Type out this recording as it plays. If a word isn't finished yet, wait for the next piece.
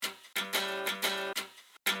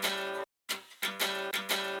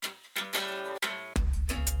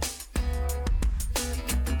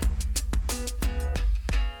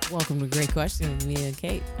Welcome to Great Question with Mia and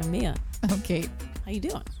Kate. I'm Mia. I'm Kate. How you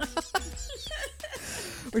doing?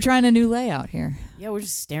 We're trying a new layout here. Yeah, we're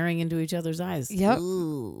just staring into each other's eyes. Yep.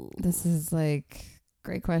 Ooh. This is like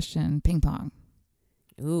Great Question ping pong.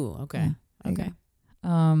 Ooh, okay. Yeah, okay.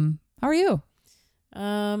 How are you?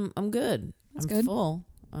 I'm good. That's I'm good. full.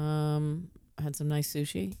 I had some nice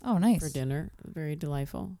sushi Oh, nice. for dinner. Very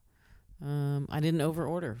delightful. I didn't over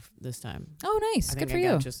order this time. Oh, nice. I Good think for I you.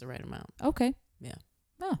 got just the right amount. Okay. Yeah.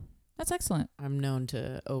 Oh, that's excellent. I'm known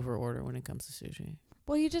to over order when it comes to sushi.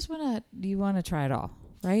 Well, you want to try it all,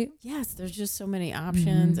 right? Yes, there's just so many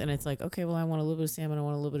options, Mhm. and it's like, okay, well, I want a little bit of salmon, I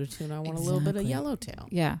want a little bit of tuna, I want a little bit of Exactly. yellowtail,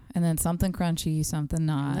 Yeah. And then something crunchy, something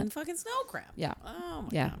not. and then fucking snow crab. Yeah. Oh my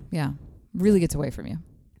Yeah. god, Yeah. Really gets away from you.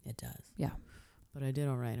 it does. Yeah. But I did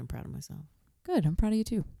all right. I'm proud of myself. Good. I'm proud of you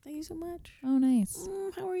too. Thank you so much. Oh, nice.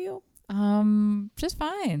 How are you? Just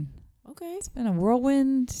fine. Okay. It's been a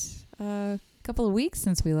whirlwind couple of weeks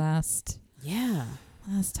since we last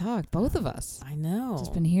talked, both of us. I know.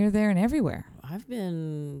 Just been here, there, and everywhere. I've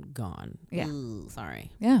been gone. Yeah. Ooh,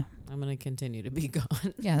 sorry. Yeah. I'm going to continue to be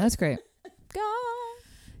gone. Yeah, that's great. Gone.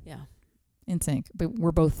 Yeah. NSYNC. But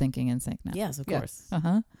we're both thinking NSYNC now. Yes, of Yeah. course.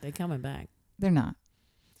 Uh-huh. They're coming back. They're not.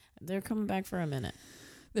 They're coming back for a minute.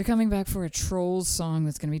 They're coming back for a Trolls song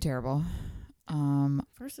that's going to be terrible.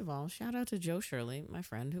 First of all, shout out to Joe Shirley, my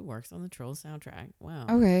friend who works on the Trolls soundtrack. Wow.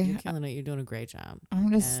 Okay. You're killing it. You're doing a great job. I'm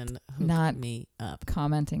just And hook not me up.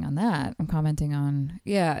 commenting on that. I'm commenting on,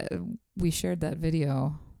 we shared that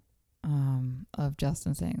video of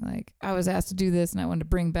Justin saying, like, I was asked to do this and I wanted to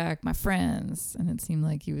bring back my friends. And it seemed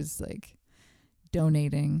like he was, like,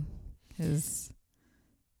 donating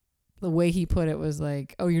the way he put it was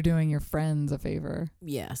like, oh, you're doing your friends a favor.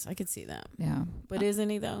 Yes, I could see that. Yeah. But isn't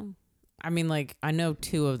he, though? I mean, like, I know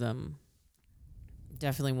two of them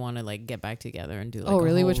definitely want to, like, get back together and do, like,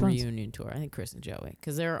 really? a whole Which ones? reunion tour. I think Chris and Joey.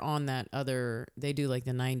 Because they're on that other, they do, like,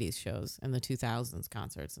 the 90s shows and the 2000s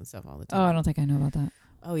concerts and stuff all the time. Oh, I don't think I know about that.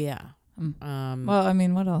 Oh, yeah. Well, I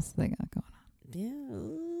mean, what else do they got going on?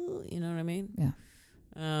 Yeah, you know what I mean? Yeah.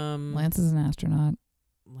 Lance Lance is an astronaut.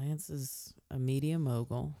 is a media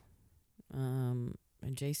mogul. And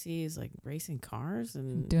JC is, like, racing cars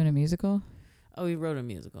and... Doing a musical. Oh, he wrote a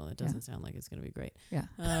musical. It doesn't sound like it's going to be great. Yeah.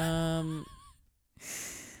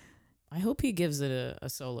 I hope he gives it a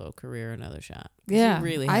solo career another shot. Yeah. He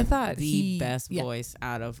really I had thought the best voice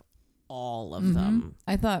out of all of them.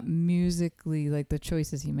 I thought musically, like, the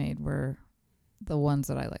choices he made were the ones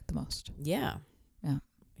that I liked the most. Yeah. Yeah.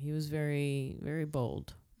 He was very, very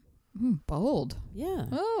bold. Bold. Yeah.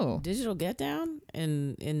 Oh. Digital Get Down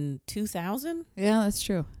in 2000? Yeah, that's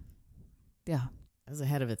true. Yeah. That was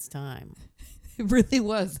ahead of its time. It really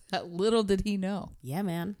was. That little did he know. Yeah,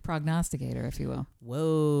 man. Prognosticator, if you will.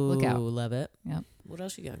 Whoa. Look out. Love it. Yep. What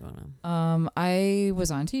else you got going on? I was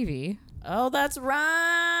on TV. Oh, that's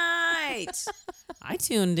right. I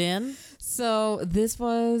tuned in. So this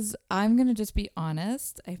was, I'm going to just be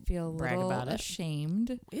honest. I feel a Brag little about it.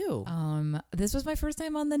 ashamed. Ew. This was my first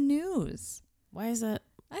time on the news. Why is that?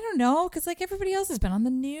 I don't know, because like everybody else has been on the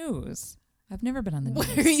news. I've never been on the news.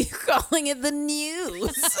 Why are you calling it the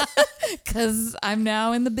news? Because I'm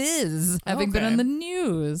now in the biz, having been Okay. on the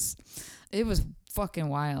news. It was fucking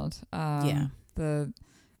wild. Yeah. The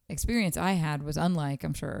experience I had was unlike,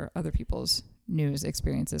 I'm sure, other people's news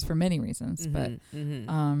experiences for many reasons. But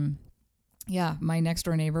yeah, my next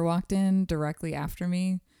door neighbor walked in directly after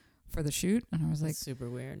me for the shoot. And I was like, That's super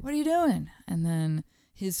weird. what are you doing? And then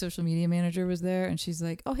his social media manager was there. And she's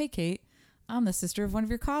like, oh, hey, Kate. I'm the sister of one of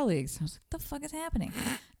your colleagues. I was like, the fuck is happening?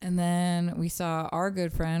 And then I saw our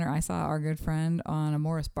good friend on a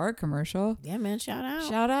Morris Bart commercial. Yeah, man. Shout out.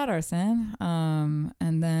 Shout out, Arsene. And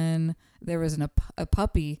then there was a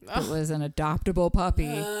puppy that was an adoptable puppy.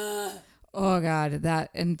 Oh, God.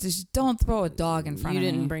 And just don't throw a dog in front of me.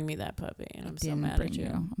 You didn't bring me that puppy, and I'm so mad at you.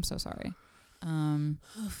 I'm so sorry.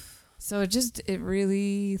 So it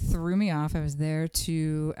really threw me off. I was there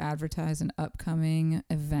to advertise an upcoming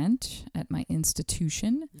event at my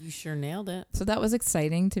institution. You sure nailed it. So that was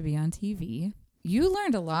exciting to be on TV. You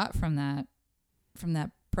learned a lot from that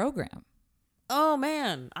program. Oh,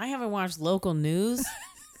 man. I haven't watched local news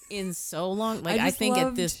in so long. Like, I think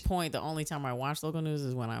at this point, the only time I watch local news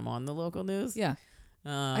is when I'm on the local news. Yeah.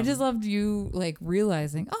 I just loved you, like,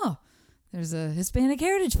 realizing, oh, there's a Hispanic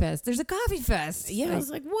Heritage Fest. There's a coffee fest. Yeah, like, I was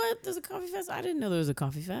like, what? There's a coffee fest? I didn't know there was a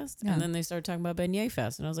coffee fest. Yeah. And then they started talking about Beignet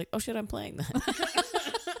Fest. And I was like, oh, shit, I'm playing that.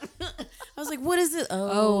 I was like, what is it?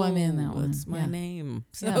 Oh, I'm in that one. What's my Yeah. name?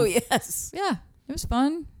 So, yes. Yeah, it was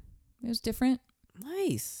fun. It was different.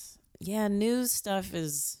 Nice. Yeah, news stuff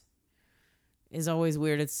is always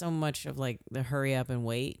weird. It's so much of, like, the hurry up and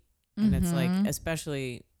wait. And it's like,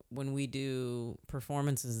 especially when we do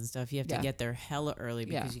performances and stuff, you have to get there hella early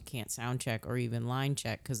because you can't sound check or even line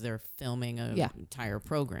check because they're filming an entire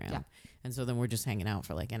program. Yeah. And so then we're just hanging out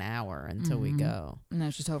for like an hour until we go. And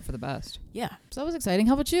let's just hope for the best. Yeah. So that was exciting.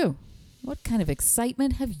 How about you? What kind of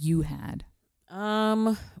excitement have you had?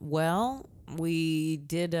 Well, we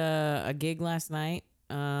did a gig last night.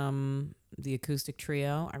 The acoustic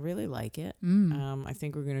trio. I really like it. I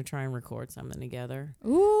think we're going to try and record something together.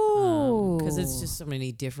 Ooh. Because it's just so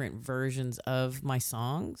many different versions of my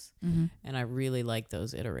songs. And I really like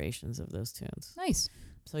those iterations of those tunes. Nice.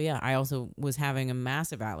 So, yeah, I also was having a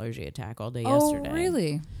massive allergy attack all day yesterday. Oh,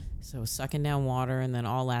 really? So I was sucking down water. And then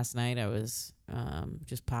all last night I was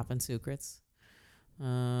just popping Sucrets.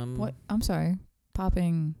 What? I'm sorry.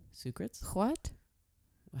 Popping. Sucrets? What?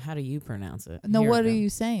 How do you pronounce it? No, what are you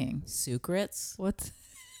saying? Sucrets? What?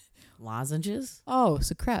 Lozenges? Oh,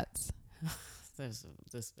 secrets. There's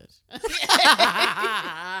this bitch.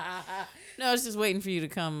 No, I was just waiting for you to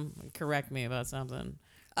come correct me about something.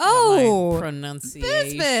 Oh, my pronunciation.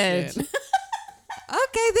 This bitch.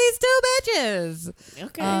 Okay, these two bitches.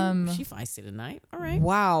 Okay, she feisty tonight. All right.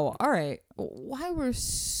 Wow. All right. Why were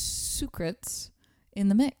secrets in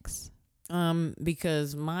the mix?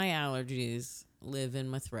 Because my allergies live in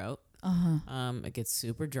my throat. It gets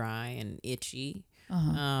super dry and itchy.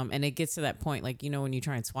 And it gets to that point, like, you know, when you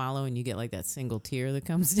try and swallow and you get like that single tear that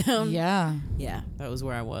comes down. Yeah. Yeah, that was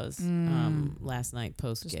where I was last night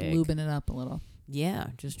post gig. Just lubing it up a little. Yeah,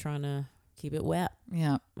 just trying to keep it wet.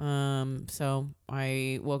 Yeah. So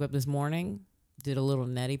I woke up this morning, did a little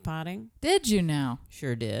neti potting. Did you now?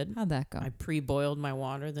 Sure did. How'd that go? I pre-boiled my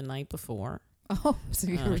water the night before. Oh, so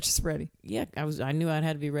you were just ready. Yeah, I knew I'd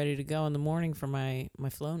had to be ready to go in the morning for my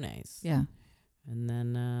Flonase. Yeah. And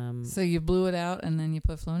then so you blew it out and then you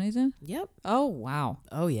put Flonase in? Yep. Oh, wow.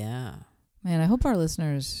 Oh yeah. Man, I hope our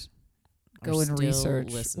listeners go and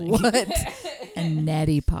research listening. what a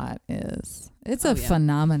neti pot is. It's a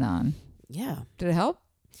phenomenon. Yeah. Did it help?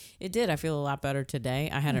 It did. I feel a lot better today.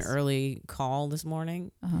 I had an early call this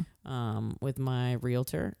morning with my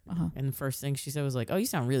realtor. And the first thing she said was like, "Oh, you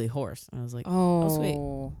sound really hoarse." And I was like, oh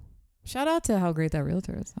sweet. Shout out to how great that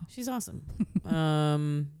realtor is, though. She's awesome.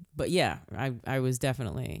 But yeah, I was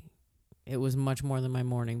definitely, it was much more than my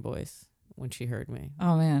morning voice when she heard me.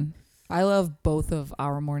 Oh, man. I love both of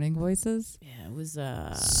our morning voices. Yeah, it was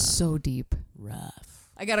so deep. Rough.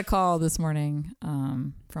 I got a call this morning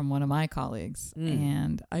from one of my colleagues,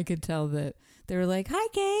 and I could tell that they were like, "Hi,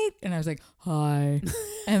 Kate," and I was like, "Hi,"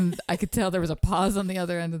 and I could tell there was a pause on the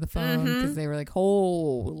other end of the phone because they were like,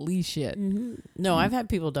 "Holy shit!" No, I've had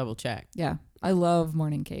people double check. Yeah, I love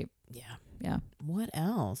morning Kate. Yeah. What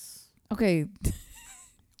else? Okay,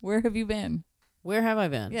 where have you been? Where have I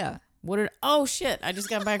been? Yeah. Oh shit! I just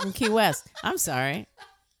got back from Key West. I'm sorry.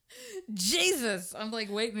 Jesus, I'm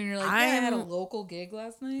like waiting, and you're like, I had a local gig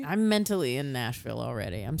last night. I'm mentally in Nashville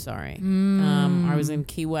already. I'm sorry. I was in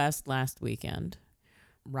Key West last weekend,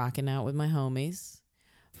 rocking out with my homies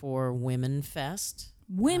for Women Fest.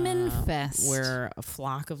 Women Fest, where a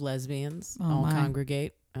flock of lesbians all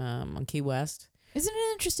congregate on Key West. Isn't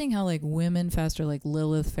it interesting how like Women Fest or like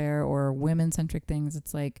Lilith Fair or women-centric things,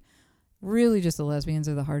 it's like really just the lesbians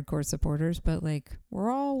are the hardcore supporters, but like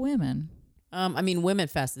we're all women. I mean, Women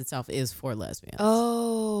Fest itself is for lesbians.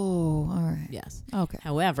 Oh, all right. Yes. Okay.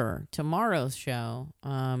 However, tomorrow's show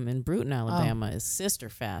in Bruton, Alabama is Sister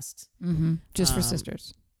Fest. Just for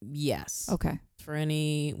sisters. Yes. Okay. For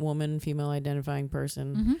any woman, female identifying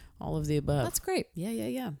person, all of the above. That's great.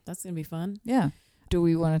 Yeah. That's going to be fun. Yeah. Do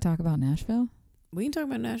we want to talk about Nashville? We can talk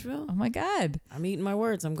about Nashville. Oh, my God. I'm eating my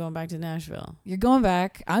words. I'm going back to Nashville. You're going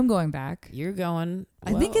back. I'm going back. You're going.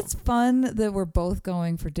 I think it's fun that we're both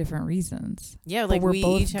going for different reasons. Yeah, like we're we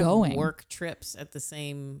both each have going. work trips at the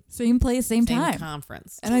same place, same time.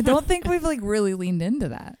 Conference. And I don't think we've like really leaned into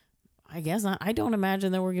that. I guess not. I don't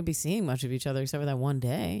imagine that we're going to be seeing much of each other except for that one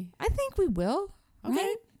day. I think we will. Okay.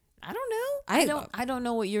 Right? I don't know. I don't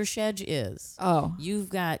know what your schedule is. Oh. You've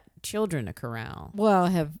got children to corral. Well,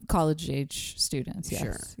 I have college age students. Yes.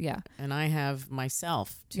 Sure. Yeah. And I have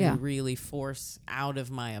myself to really force out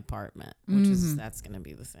of my apartment, which is that's going to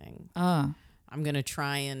be the thing. I'm going to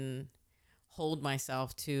try and hold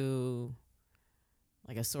myself to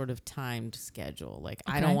like a sort of timed schedule. Like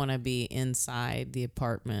I don't want to be inside the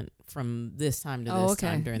apartment from this time to this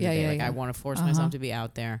time during the day. I want to force myself to be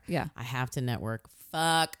out there. Yeah. I have to network.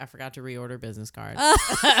 Fuck, I forgot to reorder business cards.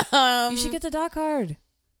 You should get the dot card.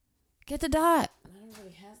 Get the dot.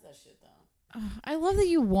 Nobody has that shit though. I love that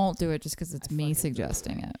you won't do it just because it's me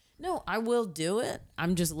suggesting it. No, I will do it.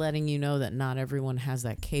 I'm just letting you know that not everyone has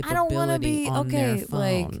that capability. I don't want to be on their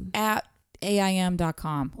phone. like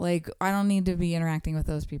AIM.com. Like, I don't need to be interacting with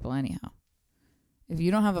those people anyhow. If you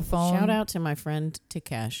don't have a phone. Shout out to my friend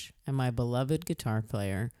Takesh and my beloved guitar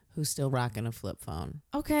player who's still rocking a flip phone.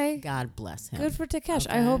 Okay. God bless him. Good for Takesh.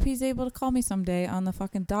 Okay. I hope he's able to call me someday on the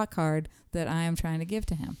fucking dot card that I am trying to give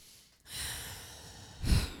to him.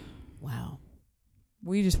 Wow.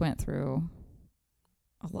 We just went through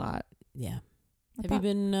a lot. Yeah. Have you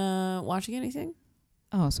been watching anything?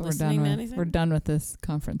 Oh, so we're done with this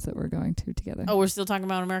conference that we're going to together. Oh, we're still talking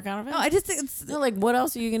about Americana Fest? No, I just think it's like, what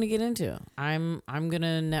else are you going to get into? I'm going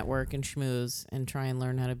to network and schmooze and try and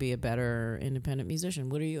learn how to be a better independent musician.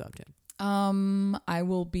 What are you up to? I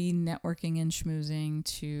will be networking and schmoozing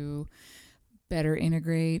to better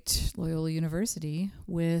integrate Loyola University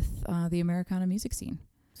with the Americana music scene.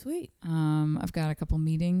 Sweet. I've got a couple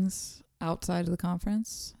meetings outside of the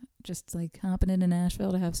conference. Just like hopping into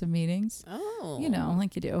Nashville to have some meetings. Oh. You know,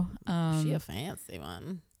 like you do. She a fancy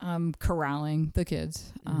one. I'm corralling the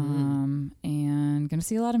kids. And going to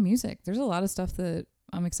see a lot of music. There's a lot of stuff that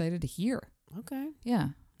I'm excited to hear. Okay. Yeah.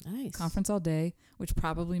 Nice. Conference all day, which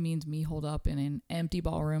probably means me holed up in an empty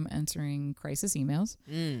ballroom answering crisis emails.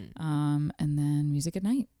 And then music at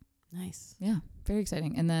night. Nice. Yeah. Very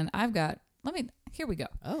exciting. And then here we go.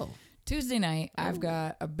 Oh. Tuesday night, I've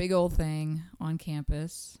got a big old thing on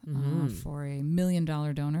campus for $1 million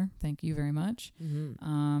donor. Thank you very much.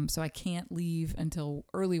 So I can't leave until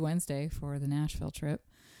early Wednesday for the Nashville trip.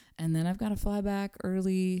 And then I've got to fly back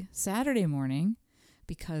early Saturday morning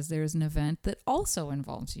because there's an event that also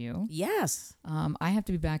involves you. Yes. I have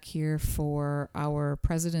to be back here for our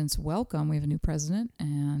president's welcome. We have a new president,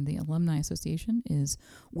 and the Alumni Association is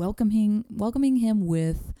welcoming him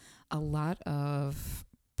with a lot of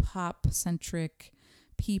pop-centric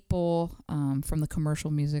people from the commercial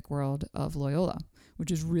music world of Loyola,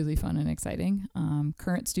 which is really fun and exciting.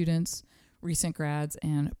 Current students, recent grads,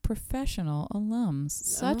 and professional alums,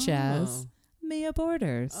 such as Mia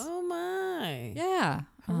Borders. Oh, my. Yeah.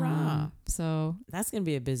 Hurrah. So that's going to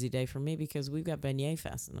be a busy day for me because we've got Beignet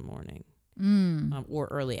Fest in the morning. Or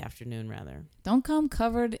early afternoon, rather. Don't come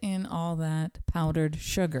covered in all that powdered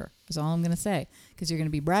sugar, is all I'm going to say, because you're going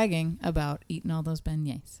to be bragging about eating all those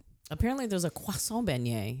beignets. Apparently, there's a croissant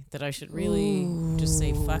beignet that I should really just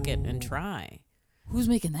say fuck it and try. Who's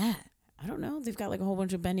making that? I don't know. They've got like a whole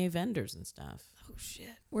bunch of beignet vendors and stuff. Oh,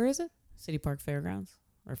 shit. Where is it? City Park Fairgrounds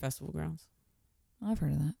or Festival Grounds. I've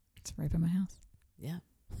heard of that. It's right by my house. Yeah,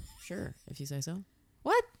 sure, if you say so.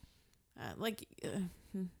 What?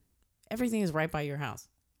 Everything is right by your house.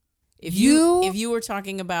 If you were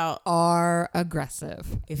talking about are aggressive.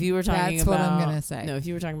 If you were talking That's about what I'm gonna say. No, if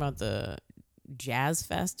you were talking about the Jazz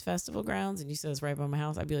Fest Festival Grounds and you said it's right by my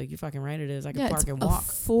house, I'd be like, you're fucking right, it is. I can park and walk.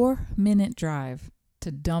 It's a 4-minute drive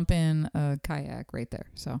to dump in a kayak right there.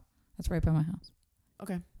 So that's right by my house.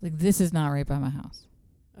 Okay. Like, this is not right by my house.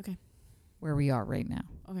 Okay. Where we are right now.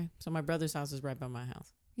 Okay. So my brother's house is right by my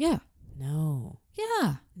house. Yeah. No.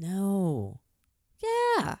 Yeah. No.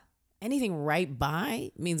 Yeah. Anything right by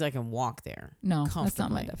means I can walk there. No, that's not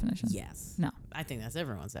my definition. Yes. No. I think that's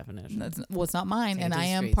everyone's definition. It's not mine, and I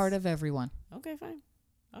am part of everyone. Okay, fine.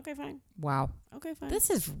 Okay, fine. Wow. Okay, fine. This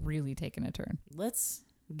is really taking a turn. Let's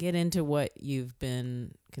get into what you've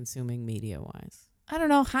been consuming media-wise. I don't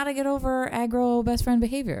know. How to Get Over Agro Best Friend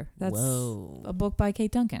Behavior. That's a book by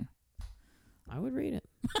Kate Duncan. I would read it.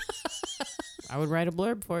 I would write a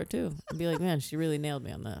blurb for it too. I'd be like, man, she really nailed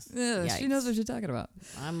me on this. Yeah, she knows what she's talking about.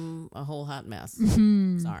 I'm a whole hot mess.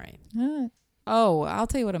 Sorry. Oh, I'll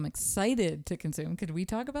tell you what I'm excited to consume. Could we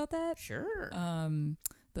talk about that? Sure.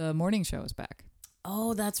 The morning show is back.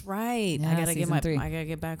 Oh, that's right. Yeah, I gotta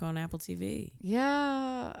get back on Apple TV.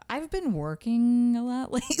 Yeah, I've been working a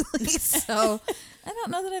lot lately, so I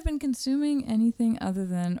don't know that I've been consuming anything other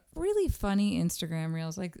than really funny Instagram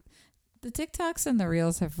reels. Like the TikToks and the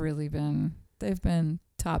reels have really been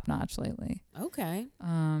top notch lately. Okay.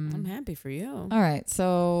 I'm happy for you. All right.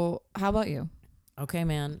 So how about you? Okay,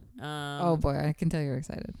 man. Oh boy, I can tell you're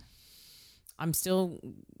excited. I'm still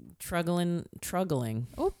truggling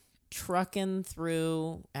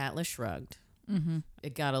through Atlas Shrugged. Mm-hmm.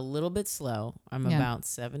 It got a little bit slow. I'm about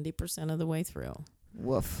 70% of the way through.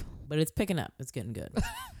 Woof. But it's picking up. It's getting good.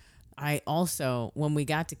 I also, when we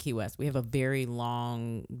got to Key West, we have a very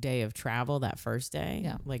long day of travel that first day.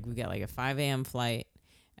 Yeah. Like we got like a 5 a.m. flight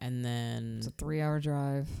and then... It's a 3-hour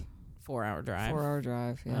drive. 4-hour drive. 4-hour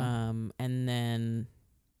drive, yeah. And then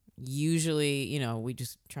usually, we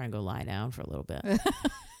just try and go lie down for a little bit.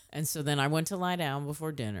 And so then I went to lie down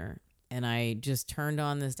before dinner and I just turned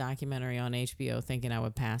on this documentary on HBO thinking I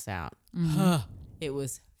would pass out. Mm-hmm. It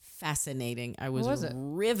was fascinating. I was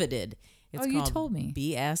riveted. It's you told me.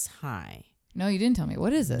 BS High. No, you didn't tell me.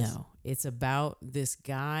 What is this? No. It's about this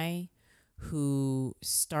guy who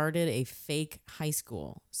started a fake high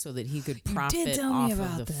school so that he could profit off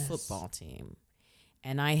of the football team.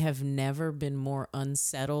 And I have never been more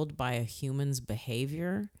unsettled by a human's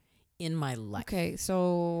behavior in my life. Okay,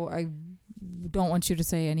 so I don't want you to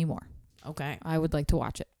say any more. Okay. I would like to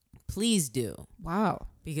watch it. Please do. Wow.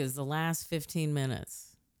 Because the last 15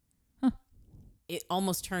 minutes, it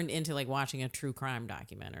almost turned into like watching a true crime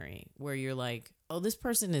documentary where you're like, oh, this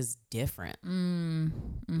person is different.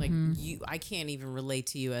 Like I can't even relate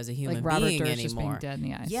to you as a human being anymore. Just being dead in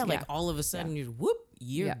the eyes. Yeah, like all of a sudden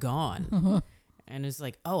you're gone. And it's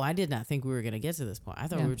like, oh, I did not think we were going to get to this point. I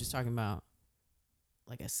thought we were just talking about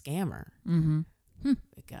like a scammer.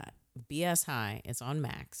 It got BS High. It's on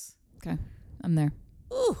Max. Okay. I'm there.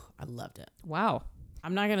 Ooh, I loved it. Wow.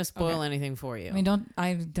 I'm not going to spoil anything for you.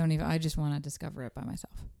 I I just want to discover it by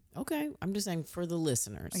myself. Okay. I'm just saying for the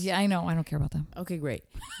listeners. Yeah, I know. I don't care about them. Okay, great.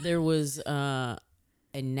 There was a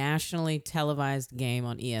nationally televised game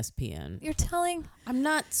on ESPN. You're telling? I'm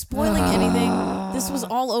not spoiling anything. This was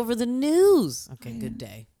all over the news. Okay, good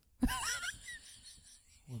day.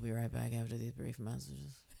 We'll be right back after these brief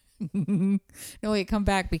messages. No, wait, come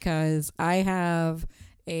back because I have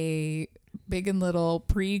a big and little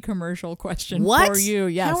pre-commercial question for you.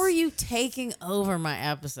 Yes. How are you taking over my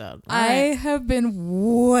episode? I have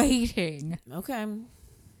been waiting. Okay.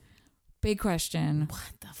 Big question.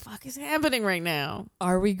 What the fuck is happening right now?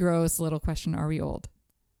 Are we gross? Little question. Are we old?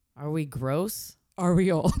 Are we gross? Are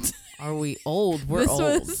we old? Are we old? We're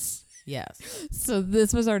old. Yes. So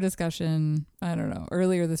this was our discussion, I don't know,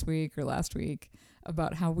 earlier this week or last week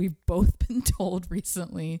about how we've both been told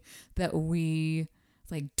recently that we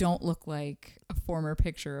like don't look like a former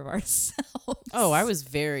picture of ourselves. Oh, I was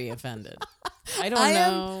very offended. I don't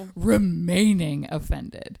know. Am remaining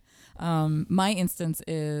offended. My instance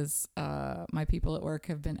is my people at work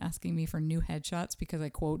have been asking me for new headshots because I,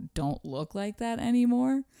 quote, don't look like that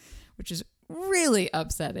anymore, which is really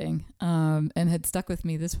upsetting and had stuck with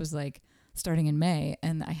me. This was like starting in May,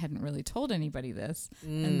 and I hadn't really told anybody this.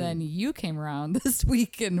 And then you came around this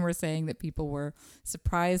week and were saying that people were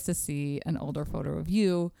surprised to see an older photo of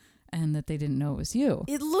you and that they didn't know it was you.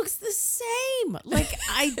 It looks the same. Like,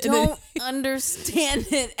 I don't understand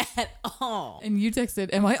it at all. And you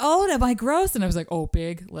texted, am I old? Am I gross? And I was like, oh,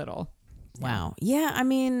 big, little. Wow. Yeah, I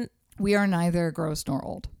mean, we are neither gross nor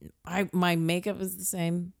old. My makeup is the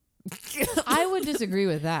same. I would disagree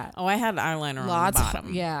with that. Oh, I had eyeliner on the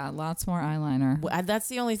bottom. Yeah, lots more eyeliner. Well, that's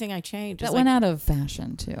the only thing I changed. That went out of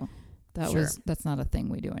fashion too. Sure. That's not a thing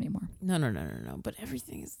we do anymore. No. But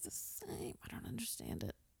everything is the same. I don't understand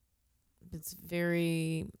it. It's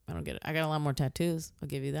very, I don't get it. I got a lot more tattoos. I'll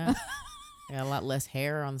give you that. I got a lot less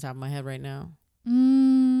hair on the top of my head right now.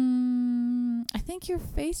 I think your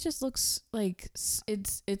face just looks like it's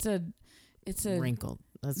a wrinkled.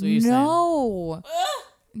 That's what you're saying.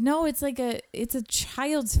 No, it's a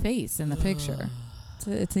child's face in the picture.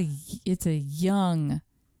 It's a young.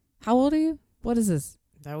 How old are you? What is this?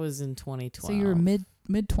 That was in 2012. So you were mid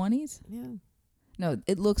 20s? Yeah. No,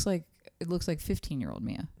 it looks like 15-year-old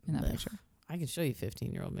Mia in that picture. I can show you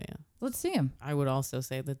 15-year-old Mia. Let's see him. I would also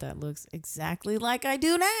say that looks exactly like I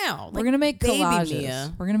do now. We're gonna make collages.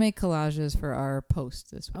 Mia. We're gonna make collages for our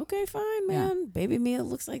post this week. Okay, fine, man. Yeah. Baby Mia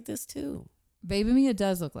looks like this too. Baby Mia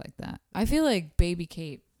does look like that. I feel like Baby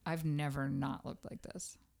Kate, I've never not looked like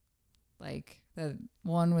this. Like the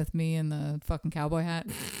one with me in the fucking cowboy hat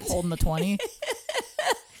holding the 20.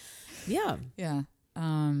 Yeah. Yeah.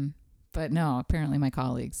 But no, apparently my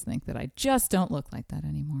colleagues think that I just don't look like that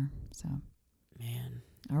anymore. So, man,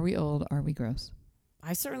 are we old? Are we gross?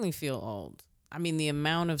 I certainly feel old. I mean, the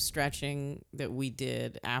amount of stretching that we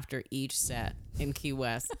did after each set in Key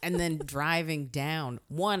West and then driving down.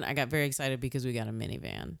 One, I got very excited because we got a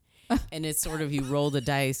minivan. And it's sort of, you roll the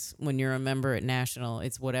dice when you're a member at National.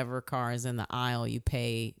 It's whatever car is in the aisle, you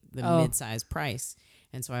pay the mid-size price.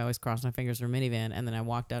 And so I always crossed my fingers for a minivan. And then I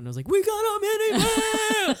walked out and I was like, we got a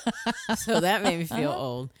minivan! So that made me feel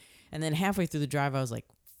old. And then halfway through the drive, I was like,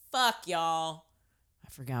 fuck y'all. I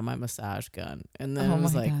forgot my massage gun. And then I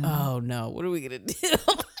was like, oh no, what are we going to do?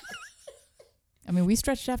 I mean, we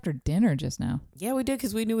stretched after dinner just now. Yeah, we did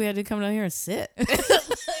because we knew we had to come down here and sit.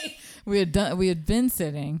 We had been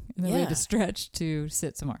sitting, and then we had to stretch to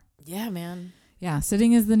sit some more. Yeah, man. Yeah,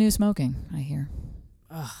 sitting is the new smoking, I hear.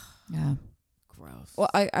 Ugh. Yeah. Gross. Well,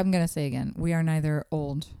 I'm going to say again, we are neither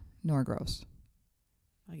old nor gross.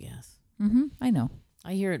 I guess. I know.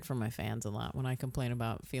 I hear it from my fans a lot when I complain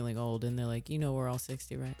about feeling old, and they're like, we're all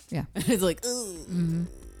 60, right? Yeah. It's like, ooh.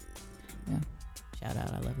 Yeah. Shout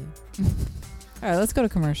out, I love you. All right, let's go to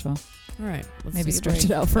commercial. All right. Let's maybe stretch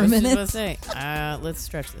it out for a minute. I was going to say, let's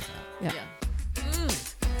stretch this out. Yeah.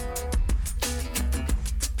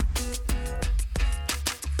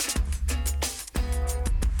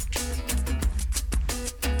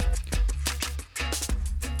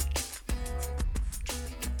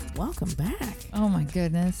 Welcome back. Oh my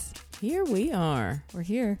goodness. Here we are. We're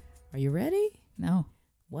here. Are you ready? No.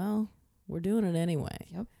 Well, we're doing it anyway.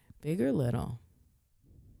 Yep. Big or little.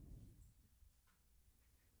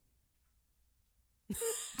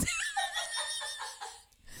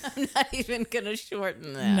 I'm not even going to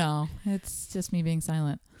shorten that. No, it's just me being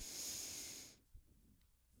silent.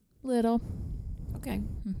 Little. Okay.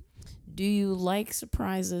 Do you like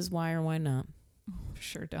surprises? Why or why not?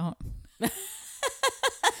 Sure don't.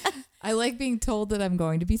 I like being told that I'm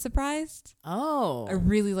going to be surprised. Oh. I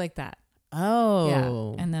really like that. Oh.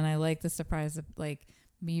 Yeah. And then I like the surprise of like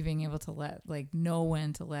me being able to know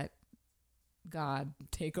when to let God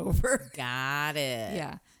take over. Got it.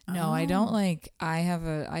 Yeah. No, I don't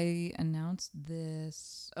I announced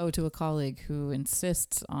this to a colleague who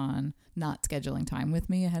insists on not scheduling time with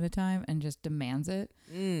me ahead of time and just demands it.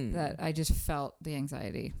 That I just felt the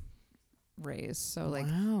anxiety raise.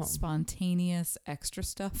 So spontaneous extra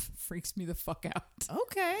stuff freaks me the fuck out.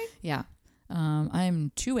 Okay. Yeah.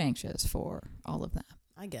 I'm too anxious for all of that.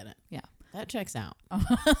 I get it. Yeah. That checks out.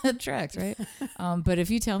 It tracks, right? But if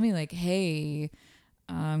you tell me like, hey,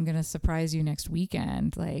 I'm going to surprise you next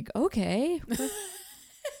weekend, like, okay.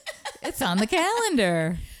 It's on the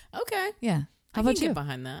calendar. Okay. Yeah. How I about can you? get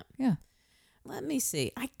behind that. Yeah. Let me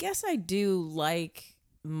see. I guess I do like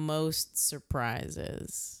most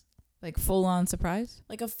surprises. Like full on surprise?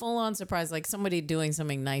 Like a full on surprise, like somebody doing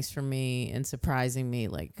something nice for me and surprising me,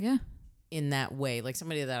 like in that way. Like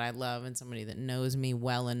somebody that I love and somebody that knows me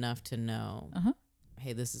well enough to know,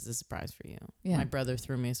 hey, this is a surprise for you. Yeah. My brother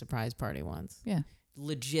threw me a surprise party once. Yeah.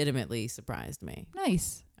 Legitimately surprised me.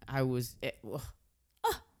 Nice. I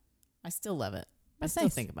still love it. That's I still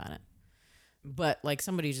nice. think about it. But like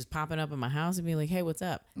somebody just popping up in my house and being like, hey, what's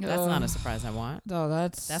up? That's not a surprise I want. Oh,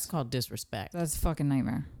 that's called disrespect. That's a fucking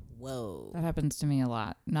nightmare. Whoa. That happens to me a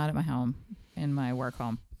lot. Not at my home, in my work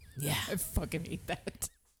home. Yeah. I fucking hate that.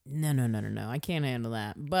 No. I can't handle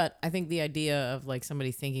that. But I think the idea of like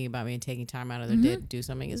somebody thinking about me and taking time out of their day to do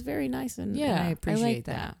something is very nice. And I appreciate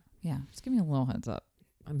that. Yeah. Just give me a little heads up.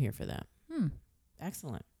 I'm here for that.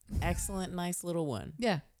 Excellent. Excellent. Nice little one.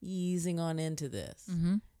 Yeah. Easing on into this.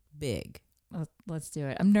 Big. Let's do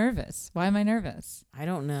it. I'm nervous. Why am I nervous? I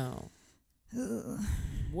don't know.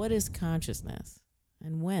 What is consciousness?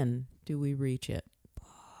 And when do we reach it?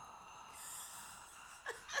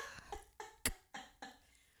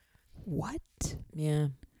 What? Yeah.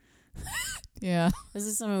 Yeah. This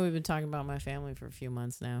is something we've been talking about in my family for a few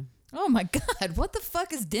months now. Oh my God. What the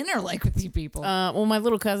fuck is dinner like with you people? Well, my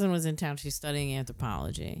little cousin was in town. She's studying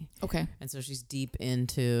anthropology. Okay. And so she's deep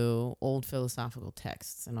into old philosophical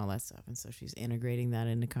texts and all that stuff. And so she's integrating that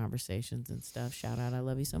into conversations and stuff. Shout out, I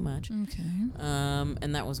love you so much. Okay.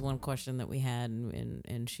 And that was one question that we had.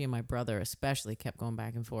 And she and my brother especially kept going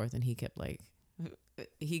back and forth. And he kept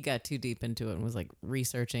he got too deep into it and was like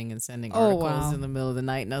researching and sending articles in the middle of the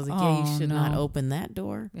night. And I was like, you should not open that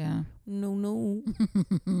door. Yeah. No.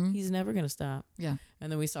 He's never going to stop. Yeah.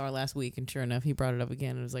 And then we saw her last week and sure enough, he brought it up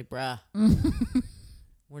again. And it was like, bruh,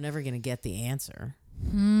 we're never going to get the answer. We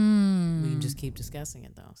can just keep discussing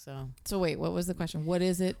it though. So wait, what was the question? What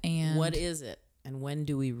is it? And what is it? And when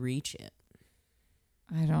do we reach it?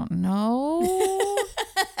 I don't know.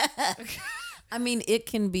 I mean, it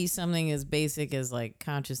can be something as basic as like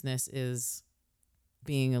consciousness is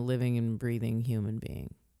being a living and breathing human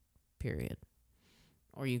being, period.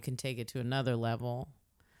 Or you can take it to another level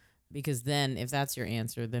because then if that's your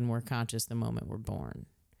answer, then we're conscious the moment we're born.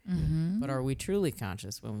 But are we truly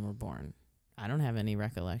conscious when we're born? I don't have any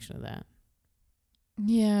recollection of that.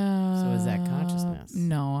 Yeah. So is that consciousness?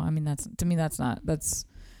 No, I mean, that's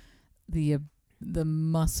the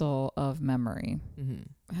muscle of memory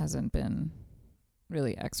hasn't been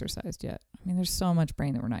really exercised yet. I mean, there's so much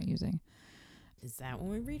brain that we're not using. Is that when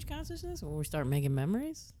we reach consciousness? When we start making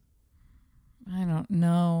memories? I don't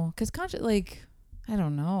know. Because I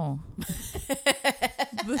don't know.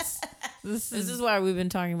 This is why we've been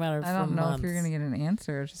talking about it for months. I don't know if you're going to get an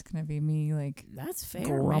answer. It's just going to be me that's fair,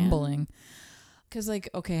 grumbling. Because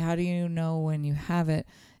okay, how do you know when you have it?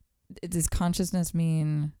 Does consciousness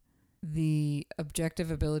mean the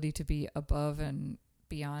objective ability to be above and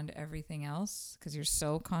beyond everything else because you're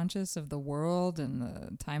so conscious of the world and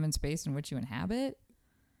the time and space in which you inhabit?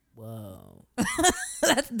 Whoa.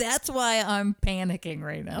 That's why I'm panicking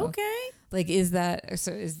right now. Okay. Is that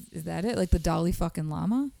it? Like the Dalai fucking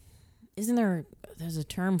Lama? there's a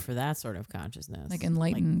term for that sort of consciousness. Like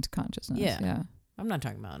enlightened consciousness. Yeah. I'm not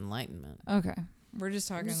talking about enlightenment. Okay. We're just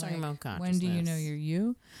talking about consciousness. When do you know you're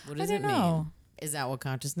you? What does it mean? Is that what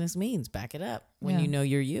consciousness means? Back it up. When you know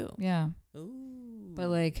you're you. Yeah. Ooh. But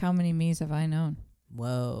like, how many me's have I known?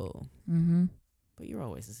 Whoa. Mm-hmm. But you're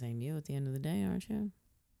always the same you at the end of the day, aren't you?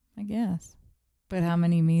 I guess. But how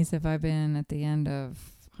many me's have I been at the end of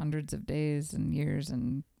hundreds of days and years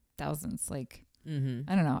and thousands? Like, I don't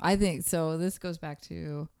know. I think so. This goes back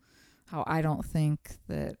to how I don't think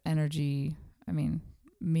that energy, I mean,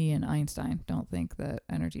 me and Einstein don't think that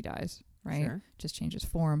energy dies, right? Sure. Just changes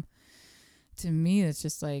form. To me, it's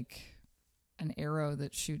just like an arrow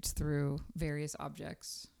that shoots through various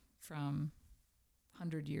objects from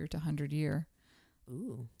 100 year to 100 year.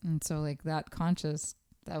 Ooh. And so like that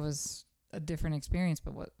was a different experience,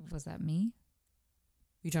 but what was that me?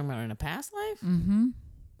 You talking about in a past life? Mm-hmm.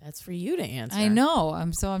 That's for you to answer. I know.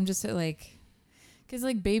 I'm just like, because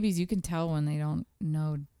like babies, you can tell when they don't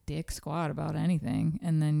know dick squat about anything,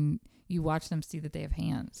 and then you watch them see that they have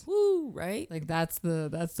hands. Woo, right? Like that's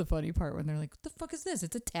the funny part when they're like, "What the fuck is this?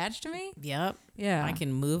 It's attached to me." Yep. Yeah. I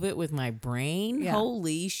can move it with my brain. Yeah.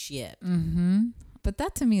 Holy shit. Mm-hmm. But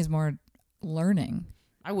that to me is more learning.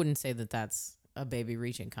 I wouldn't say that that's a baby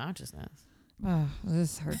reaching consciousness. Oh,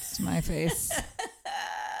 this hurts my face.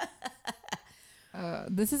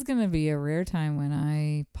 This is going to be a rare time when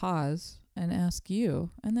I pause and ask you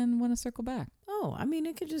and then want to circle back. Oh, I mean,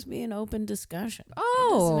 it could just be an open discussion. Oh.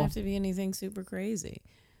 It doesn't have to be anything super crazy.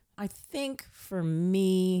 I think for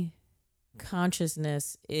me,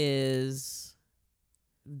 consciousness is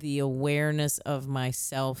the awareness of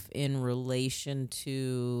myself in relation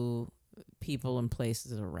to people and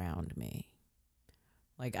places around me.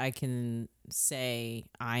 Like I can say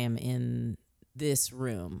I am in this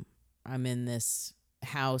room, I'm in this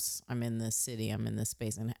house, I'm in this city, I'm in this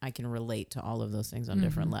space, and I can relate to all of those things on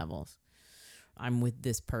different levels. I'm with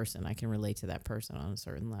this person, I can relate to that person on a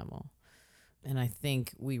certain level. And I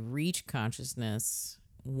think we reach consciousness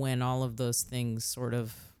when all of those things sort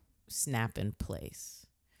of snap in place.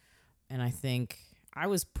 And I think I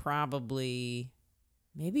was probably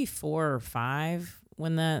maybe 4 or 5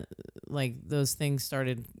 when that, like, those things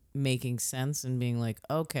started making sense and being like,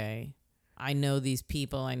 okay, I know these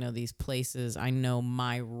people, I know these places, I know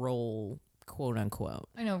my role, quote unquote.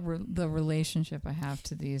 I know the relationship I have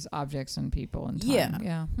to these objects and people and time.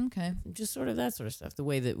 Yeah. Okay. Just sort of that sort of stuff. The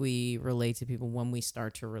way that we relate to people when we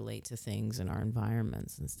start to relate to things in our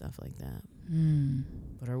environments and stuff like that.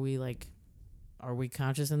 But are we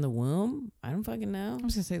conscious in the womb? I don't fucking know. I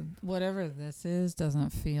was going to say, whatever this is doesn't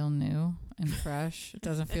feel new and fresh. It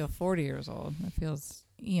doesn't feel 40 years old. It feels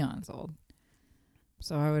eons old.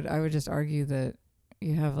 So I would just argue that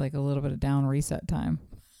you have like a little bit of down reset time.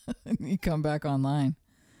 And you come back online.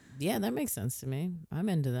 Yeah, that makes sense to me. I'm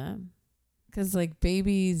into that. Because like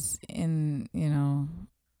babies in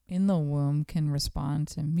the womb can respond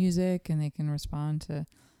to music and they can respond to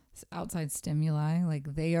outside stimuli.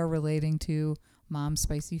 Like they are relating to mom's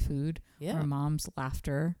spicy food or mom's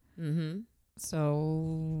laughter. Mm-hmm.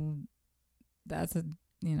 So that's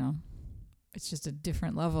it's just a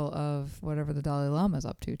different level of whatever the Dalai Lama is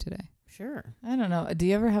up to today. Sure. I don't know. Do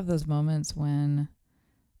you ever have those moments when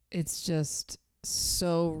it's just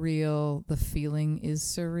so real, the feeling is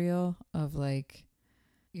surreal of like,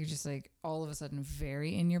 you're just like all of a sudden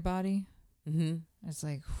very in your body? Mm-hmm. It's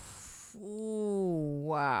like, ooh,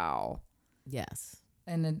 wow. Yes.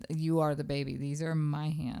 And then you are the baby. These are my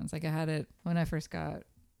hands. Like I had it when I first got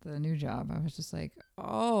the new job. I was just like,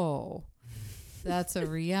 oh, that's a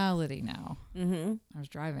reality now. Mm-hmm. I was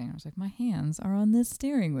driving. I was like, my hands are on this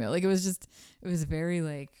steering wheel. Like it was very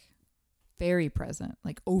like, very present,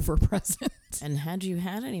 like over present. And had you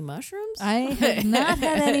had any mushrooms? I had not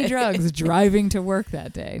had any drugs driving to work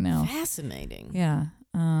that day. No. Fascinating. Yeah.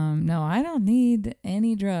 No, I don't need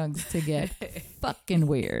any drugs to get fucking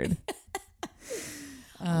weird.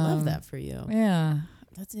 I love that for you. Yeah.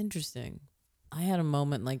 That's interesting. I had a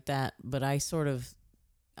moment like that, but I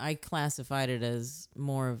classified it as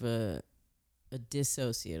more of a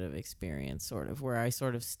dissociative experience, sort of, where I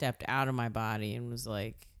sort of stepped out of my body and was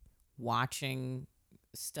like watching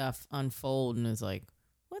stuff unfold and was like,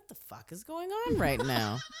 what the fuck is going on right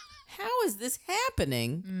now? How is this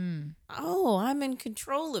happening? Oh, I'm in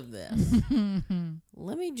control of this.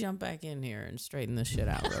 Let me jump back in here and straighten this shit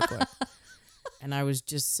out real quick. And I was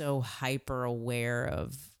just so hyper aware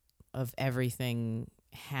of everything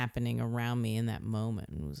happening around me in that moment,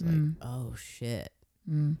 and was like, oh shit,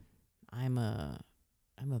 I'm a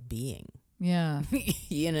being. Yeah.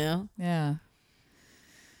 You know? Yeah.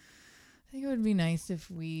 I think it would be nice if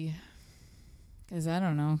Because I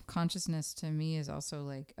don't know, consciousness to me is also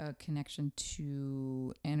like a connection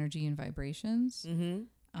to energy and vibrations.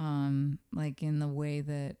 Like in the way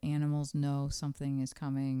that animals know something is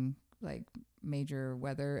coming, like major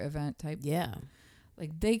weather event type. Yeah.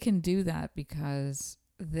 Like they can do that because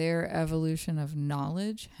their evolution of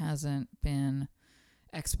knowledge hasn't been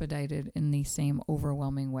expedited in the same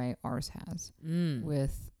overwhelming way ours has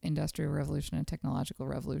with industrial revolution and technological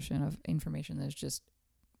revolution of information that's just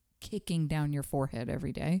kicking down your forehead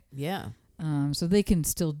every day. Yeah. So they can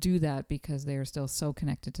still do that because they are still so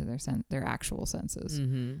connected to their actual senses.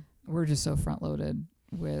 We're just so front loaded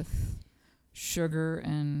with sugar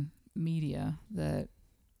and media that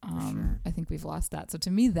I think we've lost that. So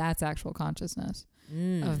to me, that's actual consciousness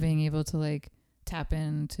of being able to like tap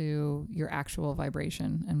into your actual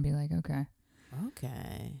vibration and be like, okay,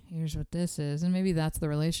 here's what this is. And maybe that's the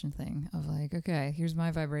relation thing of like, okay, here's my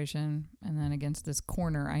vibration. And then against this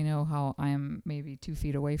corner, I know how I am maybe 2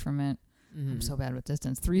 feet away from it. I'm so bad with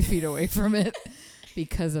distance, 3 feet away from it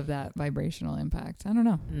because of that vibrational impact. I don't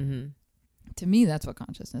know. To me, that's what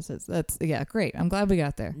consciousness is. That's, yeah, great. I'm glad we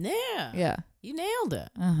got there. Yeah. Yeah. You nailed it.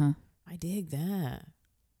 I dig that.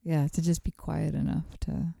 Yeah, to just be quiet enough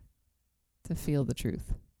to feel the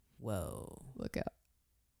truth. Whoa. Look out.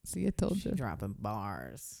 See, I told you. Dropping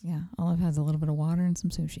bars. Yeah. Olive has a little bit of water and some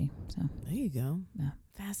sushi. So there you go. Yeah.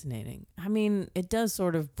 Fascinating. I mean, it does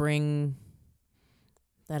sort of bring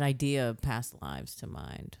that idea of past lives to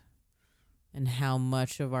mind and how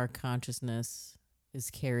much of our consciousness is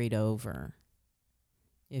carried over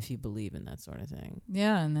if you believe in that sort of thing.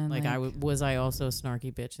 Yeah. And then like was I also a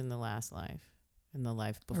snarky bitch in the last life? In the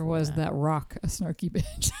life before, or was that rock a snarky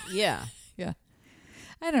bitch? Yeah. Yeah.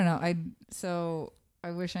 I don't know. So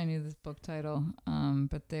I wish I knew this book title,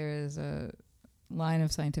 but there is a line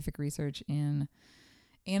of scientific research in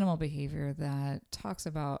animal behavior that talks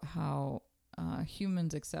about how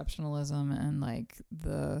humans' exceptionalism and like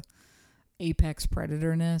the apex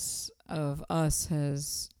predatorness of us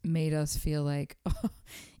has made us feel like, oh,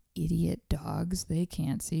 idiot dogs, they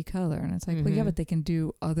can't see color. And it's like, well, yeah, but they can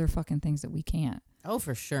do other fucking things that we can't. Oh,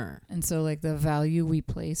 for sure. And so like the value we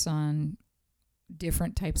place on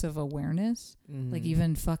different types of awareness, like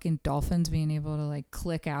even fucking dolphins being able to like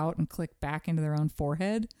click out and click back into their own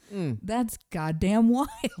forehead, that's goddamn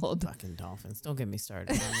wild. Fucking dolphins, don't get me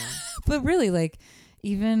started on that. But really, like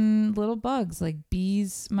even little bugs like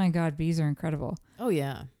bees, my god, bees are incredible. Oh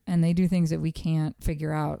yeah. And they do things that we can't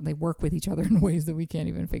figure out. They work with each other in ways that we can't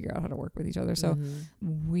even figure out how to work with each other. So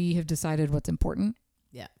we have decided what's important.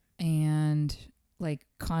 Yeah. And like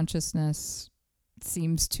consciousness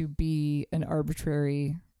seems to be an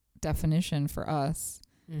arbitrary definition for us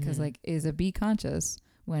because like is a bee conscious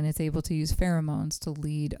when it's able to use pheromones to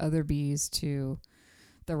lead other bees to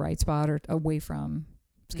the right spot or away from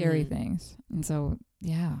scary things. And so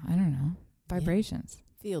yeah, I don't know, vibrations.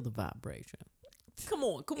 Yeah. Feel the vibration. Come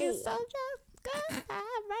on. It's so just good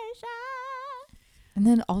vibration. And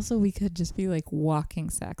then also we could just be like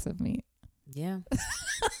walking sacks of meat. Yeah.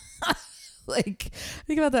 Like,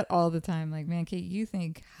 think about that all the time. Like, man, Kate, you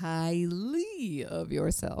think highly of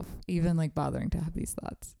yourself, even like bothering to have these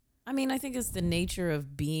thoughts. I mean, I think it's the nature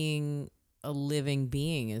of being a living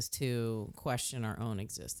being is to question our own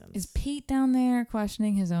existence. Is Pete down there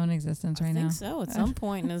questioning his own existence right now? I think so. At some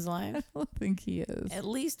point in his life. I don't think he is. At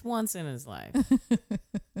least once in his life.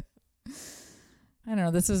 I don't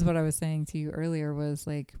know. This is what I was saying to you earlier was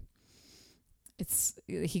like,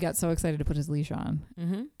 he got so excited to put his leash on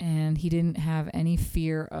and he didn't have any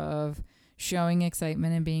fear of showing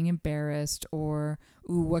excitement and being embarrassed or,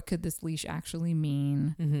 ooh, what could this leash actually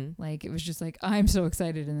mean? Like, it was just like, I'm so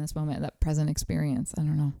excited in this moment, that present experience. I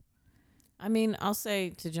don't know. I mean, I'll say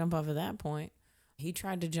to jump off of that point, he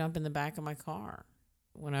tried to jump in the back of my car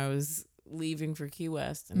when I was leaving for Key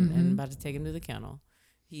West and about to take him to the kennel.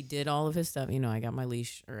 He did all of his stuff. You know, I got my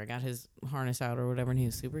leash or I got his harness out or whatever, and he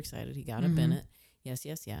was super excited. He got up in it. Yes.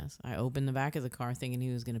 I opened the back of the car thinking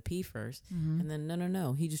he was going to pee first. And then,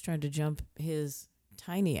 no. He just tried to jump his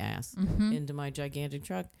tiny ass into my gigantic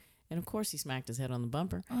truck. And, of course, he smacked his head on the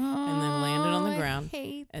bumper and then landed on the ground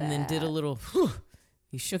and then did a little,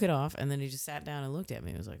 he shook it off. And then he just sat down and looked at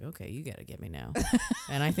me. He was like, okay, you got to get me now.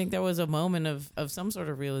 And I think there was a moment of some sort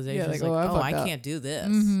of realization. Yeah, like, I can't do this.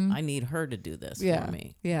 I need her to do this for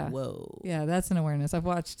me. Yeah. Whoa. Yeah, that's an awareness. I've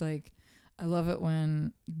watched, like, I love it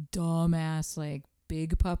when dumbass, like,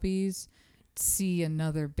 big puppies see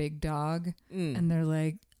another big dog and they're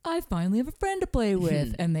like, I finally have a friend to play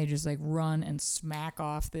with. And they just like run and smack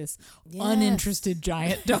off this uninterested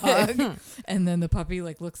giant dog. And then the puppy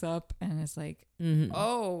like looks up and is like,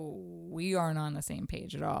 oh, we aren't on the same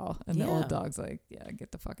page at all. And the old dog's like, yeah,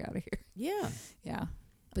 get the fuck out of here. Yeah. Yeah.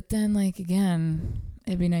 But then like, again,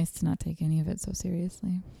 it'd be nice to not take any of it so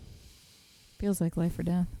seriously. Feels like life or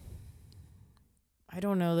death. I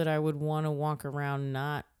don't know that I would want to walk around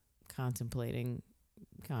not contemplating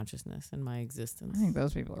consciousness in my existence. I think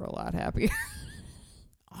those people are a lot happier.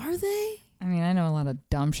 Are they? I mean, I know a lot of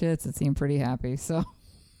dumb shits that seem pretty happy, so.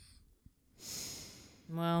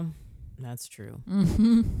 Well, that's true.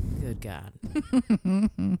 Good God.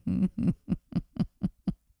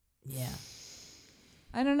 Yeah.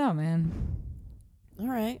 I don't know, man. All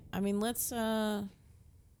right. I mean, let's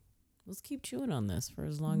keep chewing on this for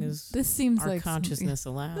as long as this seems our like consciousness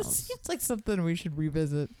allows. This seems like something we should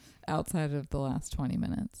revisit outside of the last 20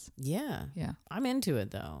 minutes. Yeah. Yeah. I'm into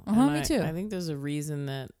it, though. Me too. I think there's a reason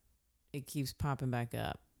that it keeps popping back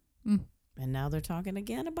up. And now they're talking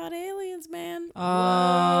again about aliens, man. Oh,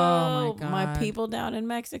 my God. My people down in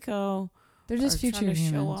Mexico. They're just future trying to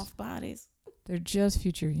humans. show off bodies. They're just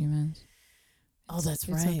future humans. Oh, that's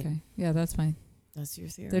right. It's okay. Yeah, that's fine. That's your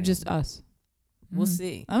theory. They're just us. We'll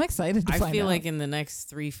see. I'm excited to find out. I feel like in the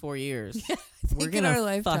next 3-4 years, we're going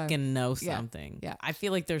to fucking know something. Yeah. I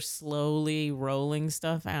feel like they're slowly rolling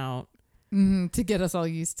stuff out. To get us all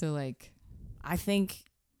used to like. I think,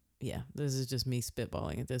 this is just me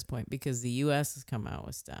spitballing at this point because the U.S. has come out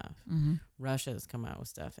with stuff. Russia has come out with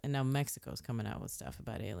stuff. And now Mexico's coming out with stuff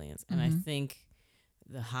about aliens. And I think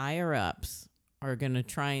the higher ups are going to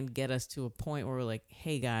try and get us to a point where we're like,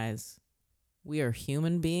 hey, guys, we are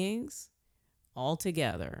human beings all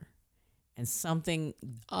together, and something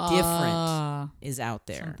different is out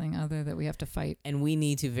there. Something other that we have to fight. And we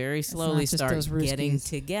need to very slowly start getting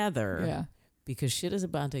together. Yeah. Because shit is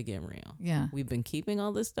about to get real. Yeah. We've been keeping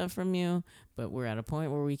all this stuff from you, but we're at a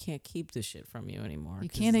point where we can't keep this shit from you anymore. You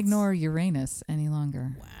can't ignore Uranus any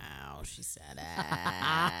longer. Wow, she said it.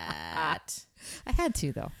 I had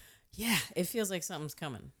to, though. Yeah, it feels like something's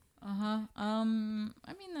coming. I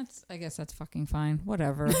mean, I guess that's fucking fine.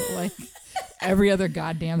 Whatever. Like every other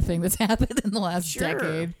goddamn thing that's happened in the last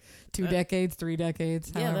decade, 2 decades, 3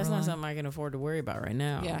 decades. Yeah, that's not something I can afford to worry about right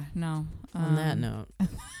now. Yeah, no. On that note.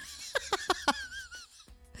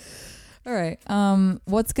 All right.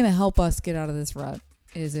 What's going to help us get out of this rut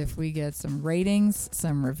is if we get some ratings,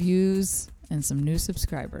 some reviews, and some new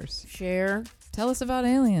subscribers. Share. Tell us about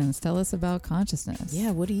aliens. Tell us about consciousness.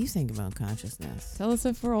 Yeah, what do you think about consciousness? Tell us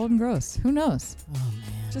if we're old and gross. Who knows? Oh,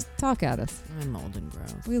 man. Just talk at us. I'm old and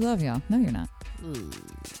gross. We love y'all. No, you're not. Ooh.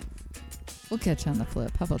 We'll catch you on the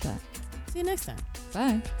flip. How about that? See you next time.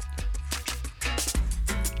 Bye.